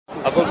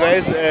അപ്പോൾ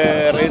guys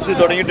raise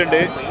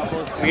തുടങ്ങിയിട്ടുണ്ട്.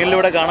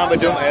 സ്ക്രീനിലൂടെ കാണാൻ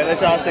പറ്റും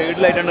ഏകദേശം ആ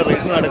സൈഡിലായിട്ടാണ്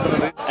റേസ്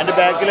നടക്കുന്നത്. എൻ്റെ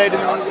ബാക്കിലായിട്ട്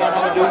നിങ്ങൾക്ക്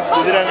കാണാൻ പറ്റും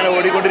കുതിര അങ്ങനെ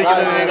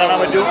ഓടിക്കൊണ്ടിരിക്കുന്നത് നിങ്ങൾക്ക് കാണാൻ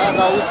പറ്റും.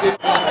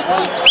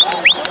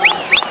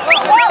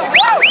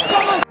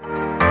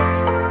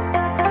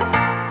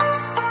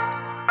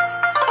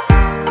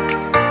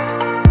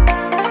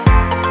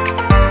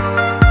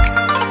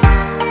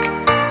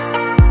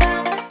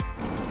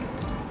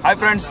 ഹായ്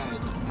ഫ്രണ്ട്സ്,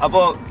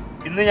 അപ്പോൾ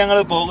ഇന്ന് ഞങ്ങൾ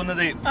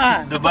പോകുന്നത്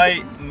ദുബായ്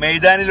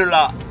മെയ്ദാനിലുള്ള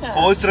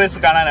ഹോഴ്സ് റേസ്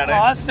കാണാനാണ്.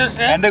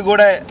 എന്റെ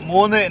കൂടെ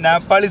 3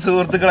 നേപ്പാളി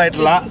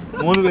സുഹൃത്തുക്കളായിട്ടുള്ള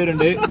 3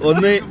 പേരുണ്ട്.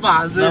 ഒന്ന്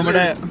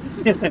നമ്മുടെ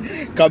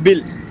കപിൽ,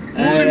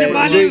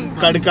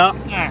 കടുക്ക,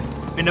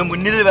 പിന്നെ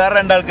മുന്നിൽ വേറെ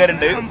 2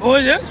 ആൾക്കാരുണ്ട്.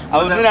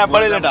 ഒന്ന്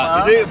നേപ്പാളിയിലുണ്ടാ,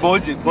 ഇത്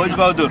ഭോജ്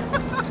ബഹദൂർ.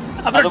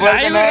 അതുപോലെ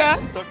തന്നെ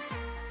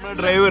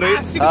ഡ്രൈവർ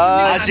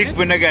ആഷിഖ്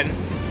പുന്നക്കൻ.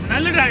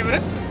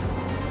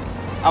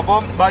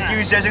 അപ്പം ബാക്കി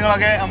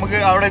വിശേഷങ്ങളൊക്കെ നമുക്ക്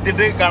അവിടെ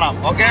എത്തിയിട്ട് കാണാം.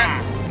 ഓക്കെ.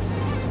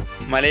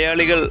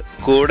 മലയാളികൾ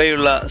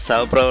കൂടെയുള്ള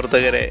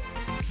സഹപ്രവർത്തകരെ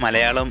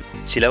മലയാളം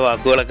ചില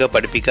വാക്കുകളൊക്കെ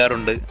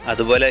പഠിപ്പിക്കാറുണ്ട്.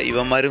 അതുപോലെ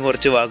ഇവന്മാരും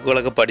കുറച്ച്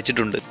വാക്കുകളൊക്കെ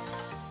പഠിച്ചിട്ടുണ്ട്.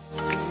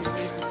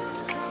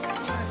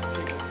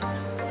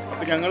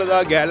 അപ്പം ഞങ്ങളിതാ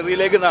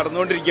ഗാലറിയിലേക്ക്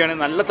നടന്നുകൊണ്ടിരിക്കുകയാണ്.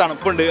 നല്ല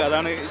തണുപ്പുണ്ട്,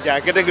 അതാണ്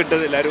ജാക്കറ്റൊക്കെ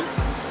ഇട്ടത് എല്ലാവരും.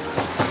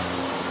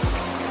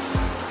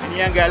 ഇനി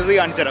ഞാൻ ഗാലറി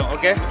കാണിച്ചു തരാം.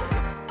 ഓക്കെ.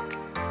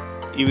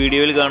 ഈ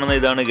വീഡിയോയിൽ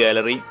കാണുന്ന ഇതാണ്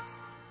ഗാലറി.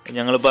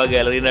 ഞങ്ങളിപ്പോൾ ആ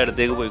ഗാലറീൻ്റെ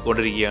അടുത്തേക്ക്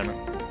പോയിക്കൊണ്ടിരിക്കുകയാണ്.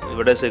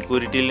 ഇവിടെ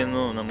സെക്യൂരിറ്റിയിൽ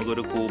നിന്നും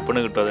നമുക്കൊരു കൂപ്പൺ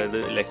കിട്ടും, അതായത്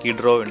ലക്കി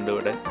ഡ്രോ ഉണ്ട്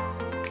ഇവിടെ.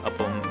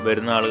 അപ്പം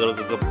വരുന്ന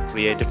ആളുകൾക്കൊക്കെ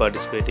ഫ്രീ ആയിട്ട്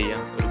പാർട്ടിസിപ്പേറ്റ്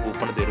ചെയ്യാൻ ഒരു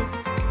കൂപ്പൺ തരും.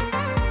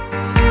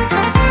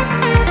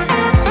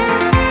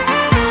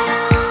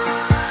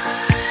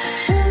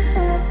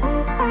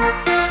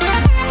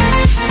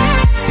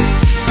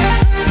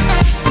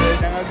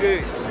 ഞങ്ങൾക്ക്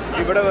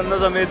ഇവിടെ വന്ന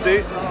സമയത്ത്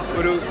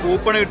ഒരു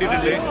കൂപ്പൺ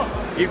കിട്ടിയിട്ടുണ്ട്.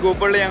 ഈ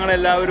കൂപ്പണിൽ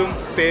ഞങ്ങളെല്ലാവരും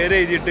പേര്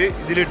എഴുതിയിട്ട്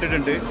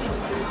ഇതിലിട്ടിട്ടുണ്ട്.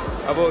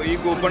 അപ്പോൾ ഈ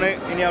കൂപ്പണ്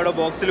ഇനി അവിടെ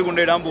ബോക്സിൽ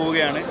കൊണ്ടിടാൻ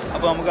പോവുകയാണ്.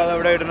 അപ്പോൾ നമുക്കത്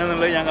അവിടെ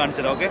ഇടണമെന്നുള്ളത് ഞാൻ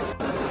കാണിച്ചുതരാം. ഓക്കെ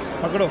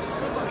മക്കളോ,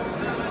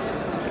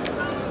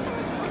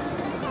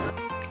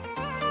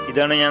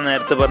 ഇതാണ് ഞാൻ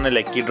നേരത്തെ പറഞ്ഞ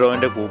ലക്കി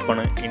ഡ്രോവിൻ്റെ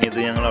കൂപ്പണ്. ഇനി ഇത്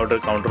ഞങ്ങൾ അവിടെ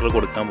ഒരു കൗണ്ടറിൽ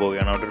കൊടുക്കാൻ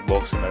പോവുകയാണ്. അവിടെ ഒരു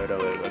ബോക്സ് ഉണ്ട്,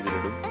 അവർ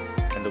അതിലിടും.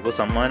 എന്തൊക്കെ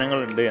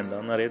സമ്മാനങ്ങളുണ്ട്,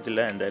 എന്താണെന്ന്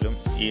അറിയത്തില്ല. എന്തായാലും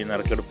ഈ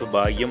നറുക്കെടുപ്പ്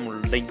ഭാഗ്യം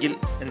ഉണ്ടെങ്കിൽ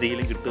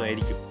എന്തെങ്കിലും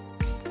കിട്ടുമായിരിക്കും.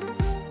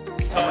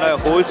 നമ്മുടെ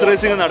ഹോഴ്സ്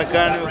റേസിംഗ്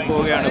നടക്കാൻ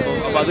പോവുകയാണ് ഇപ്പോൾ.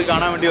 അപ്പോൾ അത്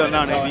കാണാൻ വേണ്ടി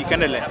വന്നതാണ്.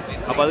 വീക്കെൻഡ് അല്ലേ,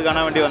 അപ്പോൾ അത്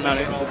കാണാൻ വേണ്ടി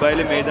വന്നതാണ്. ദുബായിൽ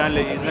മെയ്ദാനിൽ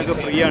ഇന്നൊക്കെ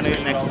ഫ്രീ ആണ്.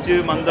 നെക്സ്റ്റ്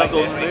മന്താ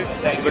തോന്നുന്നത്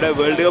ഇവിടെ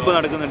വേൾഡ് കപ്പ്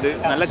നടക്കുന്നുണ്ട്.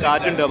 നല്ല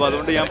കാറ്റുണ്ട്, അപ്പോൾ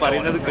അതുകൊണ്ട് ഞാൻ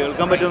പറയുന്നത്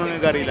കേൾക്കാൻ പറ്റുമെന്ന്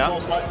നിങ്ങൾക്ക് അറിയില്ല.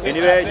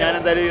 എനിവേ ഞാൻ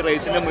എന്തായാലും ഈ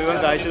റേസിൻ്റെ മുഴുവൻ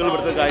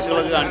ഇവിടുത്തെ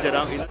കാഴ്ചകളൊക്കെ കാണിച്ചു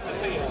തരാം.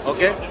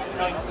 ഓക്കെ.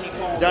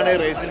 ഇതാണ്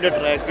റേസിൻ്റെ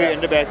ട്രാക്ക്.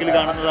 എൻ്റെ ബാക്കിൽ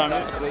കാണുന്നതാണ്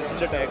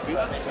റേസിൻ്റെ ട്രാക്ക്.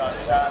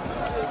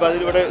 ഇപ്പോൾ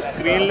അതിലിവിടെ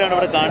സ്ക്രീനിലാണ്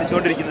ഇവിടെ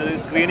കാണിച്ചുകൊണ്ടിരിക്കുന്നത്.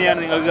 സ്ക്രീൻ ഞാൻ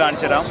നിങ്ങൾക്ക്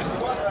കാണിച്ചു തരാം.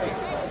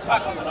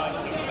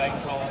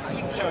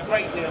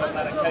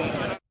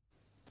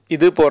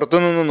 ഇത്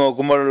പുറത്തുനിന്ന്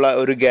നോക്കുമ്പോഴുള്ള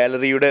ഒരു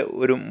ഗാലറിയുടെ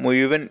ഒരു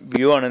മുഴുവൻ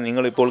വ്യൂ ആണ്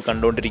നിങ്ങളിപ്പോൾ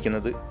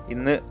കണ്ടുകൊണ്ടിരിക്കുന്നത്.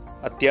 ഇന്ന്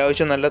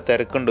അത്യാവശ്യം നല്ല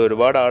തിരക്കുണ്ട്,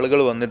 ഒരുപാട് ആളുകൾ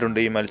വന്നിട്ടുണ്ട്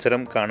ഈ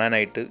മത്സരം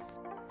കാണാനായിട്ട്.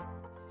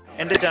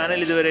 എൻ്റെ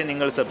ചാനൽ ഇതുവരെ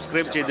നിങ്ങൾ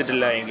സബ്സ്ക്രൈബ്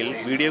ചെയ്തിട്ടില്ല എങ്കിൽ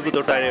വീഡിയോക്ക്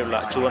തൊട്ടാഴെയുള്ള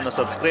ചുവന്ന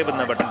സബ്സ്ക്രൈബ്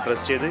എന്ന ബട്ടൺ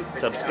പ്രസ് ചെയ്ത്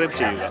സബ്സ്ക്രൈബ്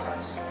ചെയ്യുക.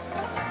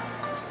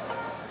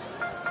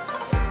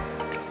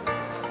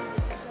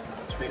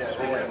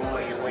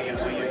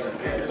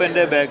 ഇപ്പം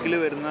എൻ്റെ ബാക്കിൽ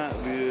വരുന്ന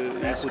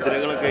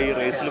കുതിരകളൊക്കെ ഈ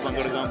റേസിൽ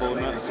പങ്കെടുക്കാൻ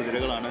പോകുന്ന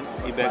കുതിരകളാണ്.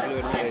 ഈ ബാക്കിൽ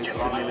വരുന്ന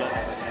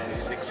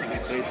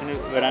റേസിന്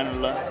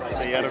വരാനുള്ള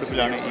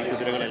തയ്യാറെടുപ്പിലാണ് ഈ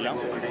കുതിരകളെല്ലാം.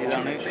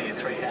 ഇതാണ്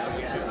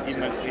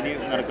ഇനി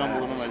നടക്കാൻ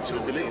പോകുന്ന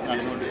മത്സരത്തിൽ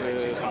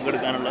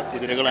പങ്കെടുക്കാനുള്ള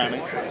കുതിരകളാണ്.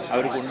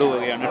 അവർ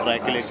കൊണ്ടുപോവുകയാണ്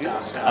ട്രാക്കിലേക്ക്.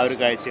 ആ ഒരു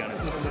കാഴ്ചയാണ്.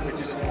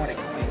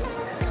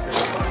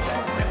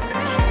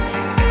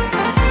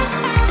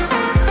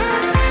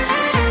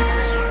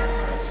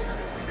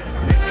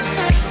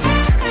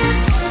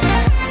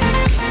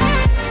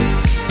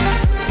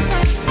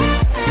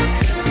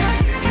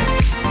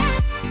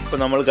 ഇപ്പോൾ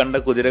നമ്മൾ കണ്ട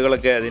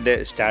കുതിരകളൊക്കെ അതിൻ്റെ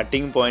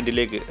സ്റ്റാർട്ടിംഗ്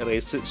പോയിന്റിലേക്ക്,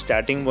 റേസ്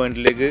സ്റ്റാർട്ടിംഗ്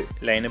പോയിന്റിലേക്ക്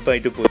ലൈനപ്പ്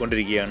ആയിട്ട്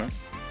പോയിക്കൊണ്ടിരിക്കുകയാണ്.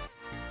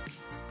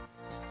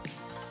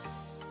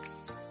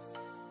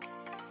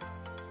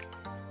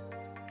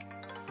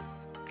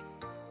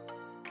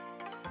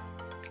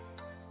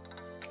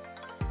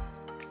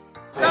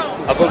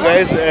 അപ്പോൾ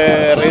ഗൈസ്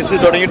റേസ്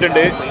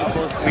തുടങ്ങിയിട്ടുണ്ട്.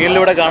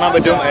 സ്ക്രീനിലൂടെ കാണാൻ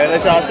പറ്റും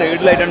ഏകദേശം ആ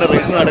സൈഡിലായിട്ടാണ്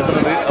റേസ്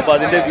നടക്കുന്നത്. അപ്പോൾ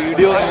അതിൻ്റെ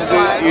വീഡിയോ നമുക്ക്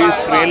ഈ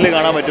സ്ക്രീനിൽ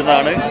കാണാൻ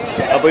പറ്റുന്നതാണ്.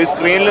 അപ്പോൾ ഈ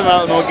സ്ക്രീനിൽ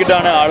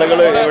നോക്കിയിട്ടാണ് ആളുകൾ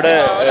ഇവിടെ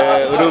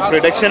ഒരു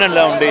പ്രൊഡിക്ഷൻ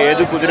എല്ലാം ഉണ്ട്.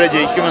 ഏത് കുതിര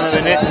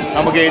ജയിക്കുമെന്നതിന്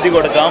നമുക്ക് എഴുതി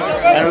കൊടുക്കാം,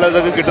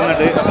 അങ്ങനെയുള്ളതൊക്കെ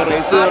കിട്ടുന്നുണ്ട്. അപ്പോൾ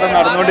റേസ് ഇവിടെ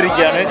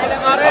നടന്നുകൊണ്ടിരിക്കുകയാണ്.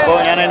 അപ്പോൾ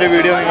ഞാൻ അതിൻ്റെ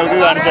വീഡിയോ നിങ്ങൾക്ക്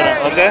കാണിച്ചു തരാം.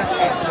 ഓക്കെ.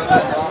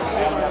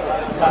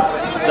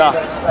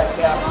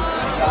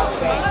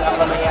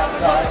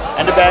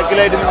 എൻ്റെ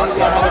ബാക്കിലായിട്ട് നിങ്ങൾക്ക്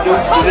കാണാൻ പറ്റും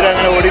കുതിര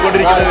അങ്ങനെ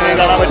ഓടിക്കൊണ്ടിരിക്കുന്നത്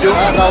നിങ്ങൾക്ക് കാണാൻ പറ്റും.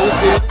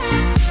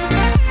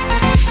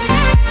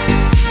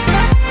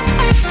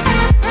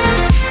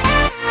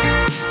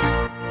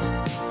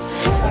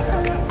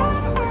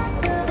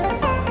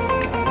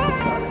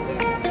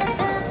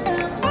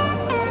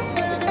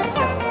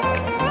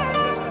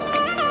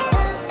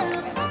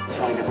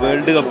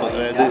 വേൾഡ് കപ്പ്,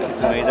 അതായത്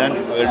മൈതാൻ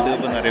വേൾഡ്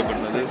കപ്പ്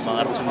എന്നറിയപ്പെടുന്നത്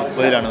മാർച്ച്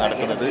 30-ലാണ്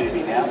നടക്കുന്നത്.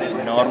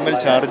 നോർമൽ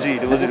ചാർജ്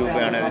 20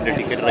 രൂപയാണ് അതിൻ്റെ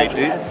ടിക്കറ്റ്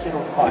റേറ്റ്.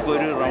 ഇപ്പോൾ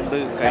ഒരു റൗണ്ട്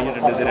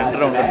കഴിഞ്ഞിട്ടുണ്ട്, ഇത് 2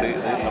 റൗണ്ട് ഉണ്ട്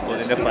ഇത്. അപ്പോൾ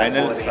ഇതിൻ്റെ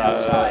ഫൈനൽ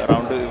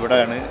റൗണ്ട്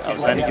ഇവിടെയാണ്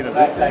അവസാനിക്കുന്നത്.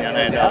 ഞാൻ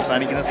അതിൻ്റെ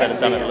അവസാനിക്കുന്ന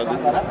സ്ഥലത്താണുള്ളത്.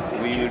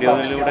 ഈ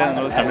വീഡിയോയിലൂടെ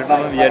നിങ്ങൾ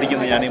കണ്ടിട്ടുണ്ടെന്ന്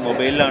വിചാരിക്കുന്നു. ഞാൻ ഈ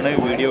മൊബൈലിലാണ്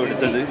വീഡിയോ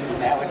എടുത്തത്.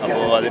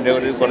 അപ്പോൾ അതിൻ്റെ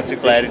ഒരു കുറച്ച്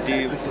ക്ലാരിറ്റി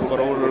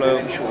കുറവുള്ള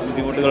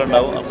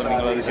ബുദ്ധിമുട്ടുകളുണ്ടാവും. അപ്പോൾ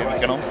നിങ്ങളത്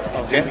ക്ഷമിക്കണം.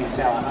 ഓക്കെ,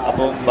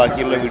 അപ്പോൾ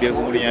ബാക്കിയുള്ള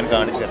വീഡിയോസും കൂടി ഞാൻ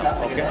കാണിച്ചു തരാം.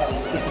 Okay,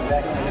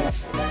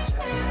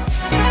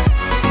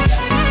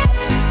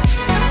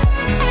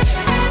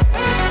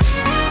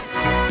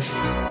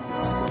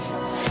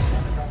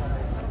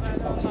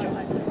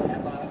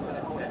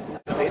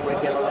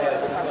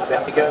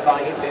 go by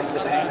him, there's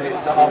a man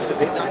who's off the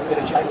pit, there's a bit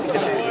of chasing to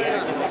do here.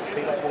 Next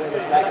bit up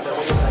with that, the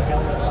way they go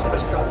on the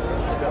strong.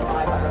 They've got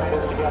 500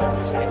 metres to go.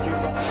 Stand you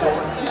from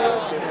short.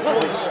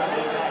 Fully straight.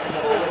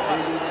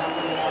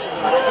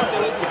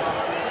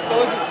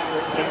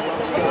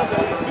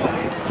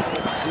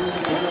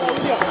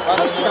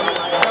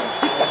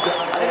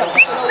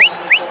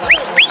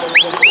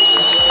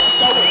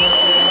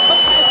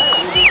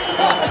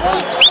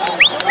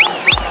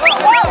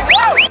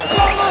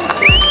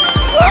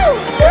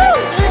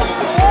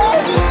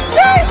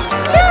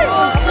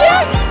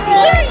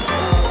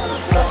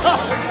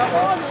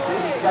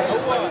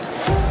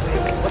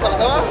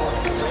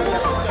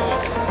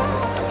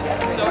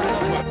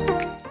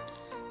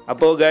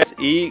 അപ്പോൾ guys,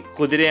 ഈ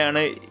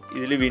കുതിരയാണ്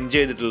ഇതിൽ win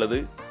ചെയ്തിട്ടുള്ളത്.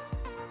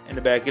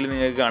 എൻ്റെ ബാക്കിൽ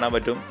നിങ്ങൾക്ക് കാണാൻ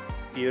പറ്റും.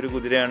 ഈ ഒരു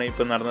കുതിരയാണ്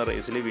ഇപ്പം നടന്ന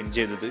റേസിൽ വിൻ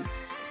ചെയ്തത്.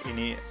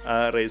 ഇനി ആ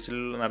റേസിൽ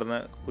നടന്ന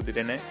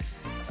കുതിരനെ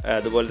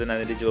അതുപോലെ തന്നെ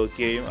അതിൻ്റെ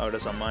ജോക്കിയെയും അവിടെ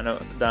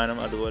സമ്മാനദാനം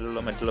അതുപോലുള്ള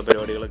മറ്റുള്ള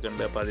പരിപാടികളൊക്കെ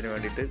ഉണ്ട്. അപ്പോൾ അതിന്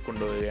വേണ്ടിയിട്ട്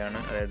കൊണ്ടുപോവുകയാണ്,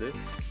 അതായത്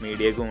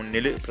മീഡിയക്ക്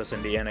മുന്നിൽ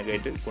പ്രസൻറ്റ് ചെയ്യാനൊക്കെ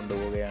ആയിട്ട്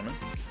കൊണ്ടുപോവുകയാണ്.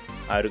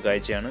 ആ ഒരു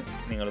കാഴ്ചയാണ്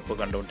നിങ്ങളിപ്പോൾ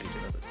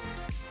കണ്ടുകൊണ്ടിരിക്കുന്നത്.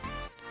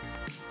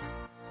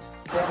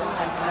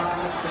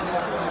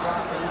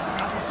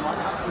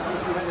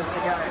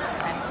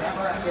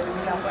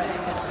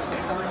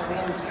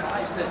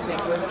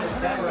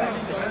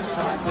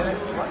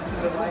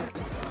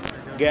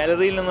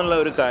 ഗാലറിയിൽ നിന്നുള്ള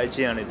ഒരു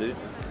കാഴ്ചയാണിത്.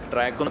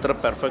 ട്രാക്കൊന്നും അത്ര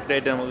പെർഫെക്റ്റ്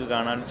ആയിട്ട് നമുക്ക്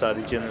കാണാൻ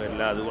സാധിച്ചെന്ന്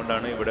വരില്ല.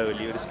 അതുകൊണ്ടാണ് ഇവിടെ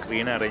വലിയൊരു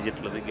സ്ക്രീൻ അറേഞ്ച്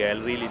ചെയ്തിട്ടുള്ളത്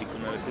ഗാലറിയിൽ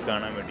ഇരിക്കുന്നവർക്ക്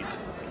കാണാൻ വേണ്ടിയിട്ട്.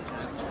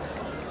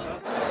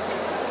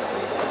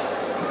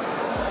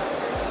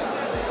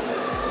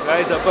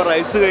 ഗൈസ്, അപ്പോൾ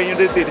റൈസ്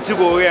കഴിഞ്ഞിട്ട് തിരിച്ചു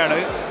പോവുകയാണ്.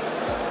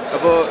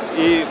 അപ്പോൾ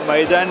ഈ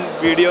മൈതാൻ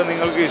വീഡിയോ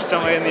നിങ്ങൾക്ക്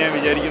ഇഷ്ടമായെന്ന് ഞാൻ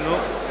വിചാരിക്കുന്നു.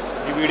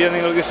 ഈ വീഡിയോ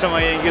നിങ്ങൾക്ക്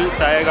ഇഷ്ടമായെങ്കിൽ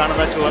താഴെ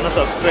കാണുന്ന ചുവന്ന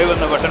സബ്സ്ക്രൈബ്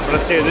എന്ന ബട്ടൺ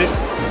പ്രസ് ചെയ്ത്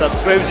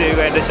സബ്സ്ക്രൈബ്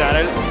ചെയ്യുക എൻ്റെ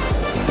ചാനൽ.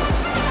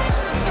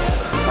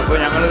 അപ്പോൾ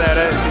ഞങ്ങൾ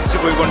നേരെ തിരിച്ചു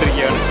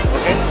പോയിക്കൊണ്ടിരിക്കുകയാണ്.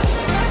 ഓക്കെ,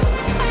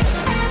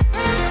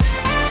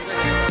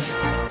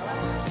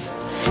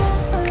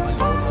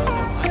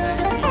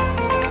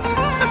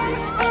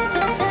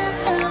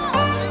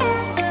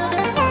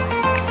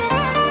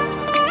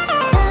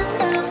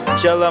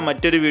 ഇൻഷാ അല്ലാഹ്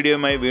മറ്റൊരു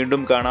വീഡിയോയുമായി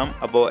വീണ്ടും കാണാം.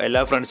 അപ്പോൾ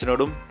എല്ലാ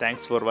ഫ്രണ്ട്സിനോടും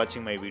thanks for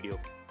watching my video.